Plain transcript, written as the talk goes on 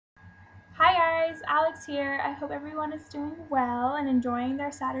Hi guys, Alex here. I hope everyone is doing well and enjoying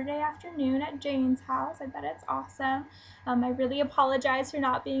their Saturday afternoon at Jane's house. I bet it's awesome. I really apologize for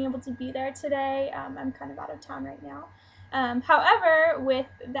not being able to be there today. I'm kind of out of town right now. However, with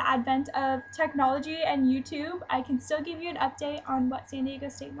the advent of technology and YouTube, I can still give you an update on what San Diego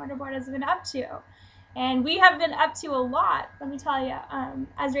State Mortar Board has been up to. And we have been up to a lot, let me tell you.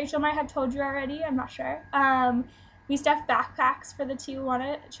 As Rachel might have told you already, I'm not sure. We stuffed backpacks for the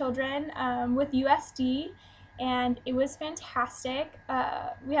Tijuana children with USD, and it was fantastic.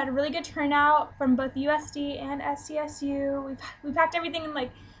 We had a really good turnout from both USD and SDSU. We packed everything in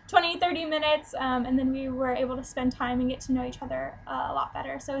like 20-30 minutes, and then we were able to spend time and get to know each other a lot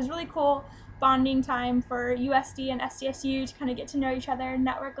better. So it was really cool bonding time for USD and SDSU to kind of get to know each other,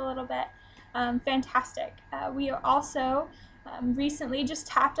 network a little bit. Fantastic. We also recently just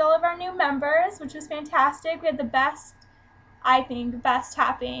tapped all of our new members, which was fantastic. We had the best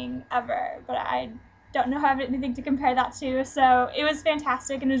tapping ever, but I don't know have anything to compare that to. So it was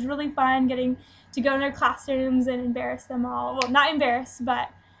fantastic, and it was really fun getting to go in their classrooms and embarrass them all. Well, not embarrass, but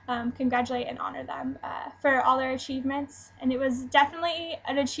congratulate and honor them for all their achievements. And it was definitely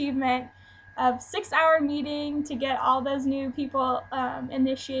an achievement of 6-hour meeting to get all those new people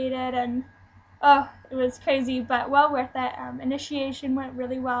initiated, and oh, it was crazy, but well worth it. Initiation went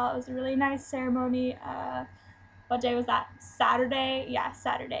really well. It was a really nice ceremony. What day was that? Saturday? Yeah,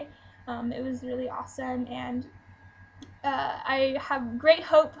 Saturday. It was really awesome, and I have great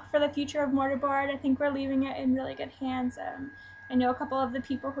hope for the future of Mortarboard. I think we're leaving it in really good hands. I know a couple of the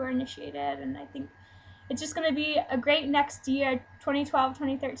people who are initiated, and I think it's just going to be a great next year,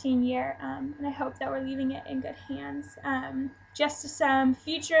 2012-2013 year, and I hope that we're leaving it in good hands. Just some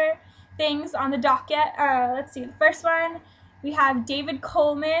future things on the docket. Let's see, the first one, we have David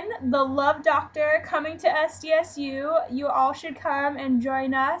Coleman, the Love Doctor, coming to SDSU. You all should come and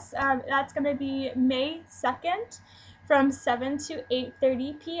join us. That's going to be May 2nd from 7 to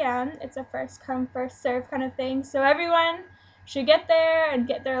 8:30 p.m. It's a first come, first serve kind of thing. So everyone should get there and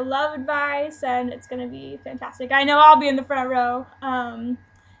get their love advice, and it's going to be fantastic. I know I'll be in the front row,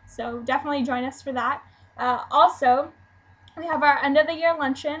 so definitely join us for that. Also, we have our end of the year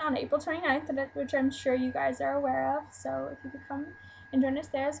luncheon on April 29th, which I'm sure you guys are aware of, so if you could come and join us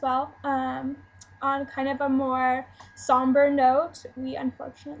there as well. On kind of a more somber note, we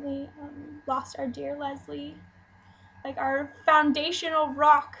unfortunately lost our dear Leslie, like our foundational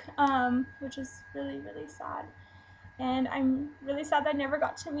rock, which is really, really sad. And I'm really sad that I never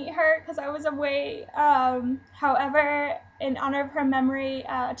got to meet her because I was away. However, in honor of her memory,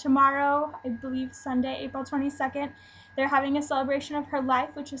 tomorrow, I believe Sunday, April 22nd, they're having a celebration of her life,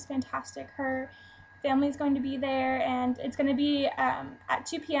 which is fantastic. Her family is going to be there, and it's going to be at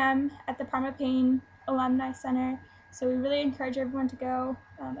 2 p.m. at the Parma Payne Alumni Center. So we really encourage everyone to go.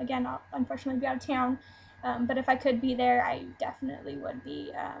 Again, I'll unfortunately be out of town, but if I could be there, I definitely would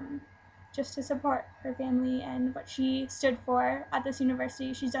be. Just to support her family and what she stood for at this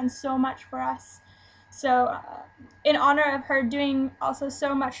university. She's done so much for us. So in honor of her doing also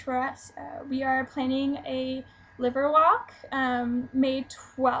so much for us, we are planning a liver walk May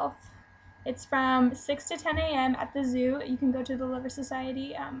 12th. It's from 6 to 10 a.m. at the zoo. You can go to the Liver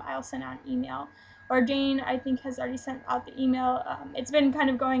Society. I'll send out an email. Or Jane, I think, has already sent out the email. It's been kind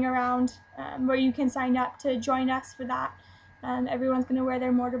of going around where you can sign up to join us for that. Everyone's going to wear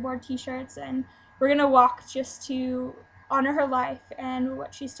their Mortarboard t-shirts, and we're going to walk just to honor her life and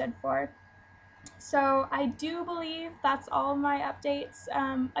what she stood for. So I do believe that's all my updates.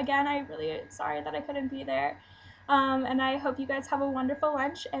 Again, I'm really sorry that I couldn't be there. And I hope you guys have a wonderful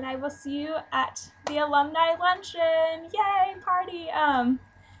lunch, and I will see you at the alumni luncheon. Yay, party!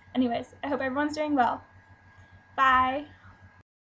 Anyways, I hope everyone's doing well. Bye.